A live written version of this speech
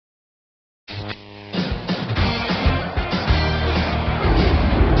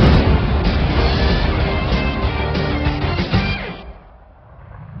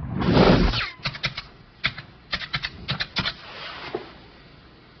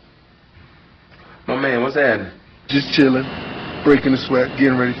man, what's happening? Just chilling, breaking the sweat,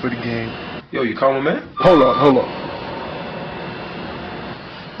 getting ready for the game. Yo, you call my man? Hold on.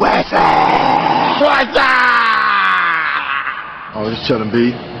 Wazzup! Oh, just chilling,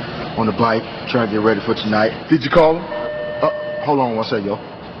 B. On the bike, trying to get ready for tonight. Did you call him? Hold on one second, yo.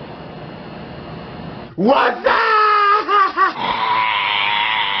 Wazzup!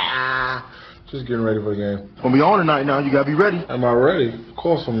 Just getting ready for the game. When we on tonight now, you gotta be ready. Am I ready? Of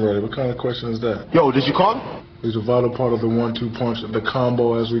course I'm ready. What kind of question is that? Yo, did you call him? He's a vital part of the 1-2 punch, the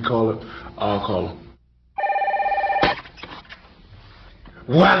combo as we call it. I'll call him.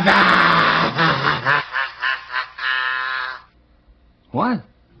 Wazzup! What?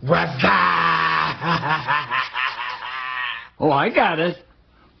 Wazzup! Oh, I got it.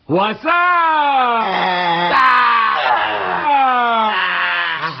 What's up?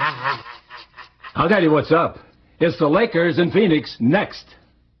 I'll tell you what's up. It's the Lakers in Phoenix next.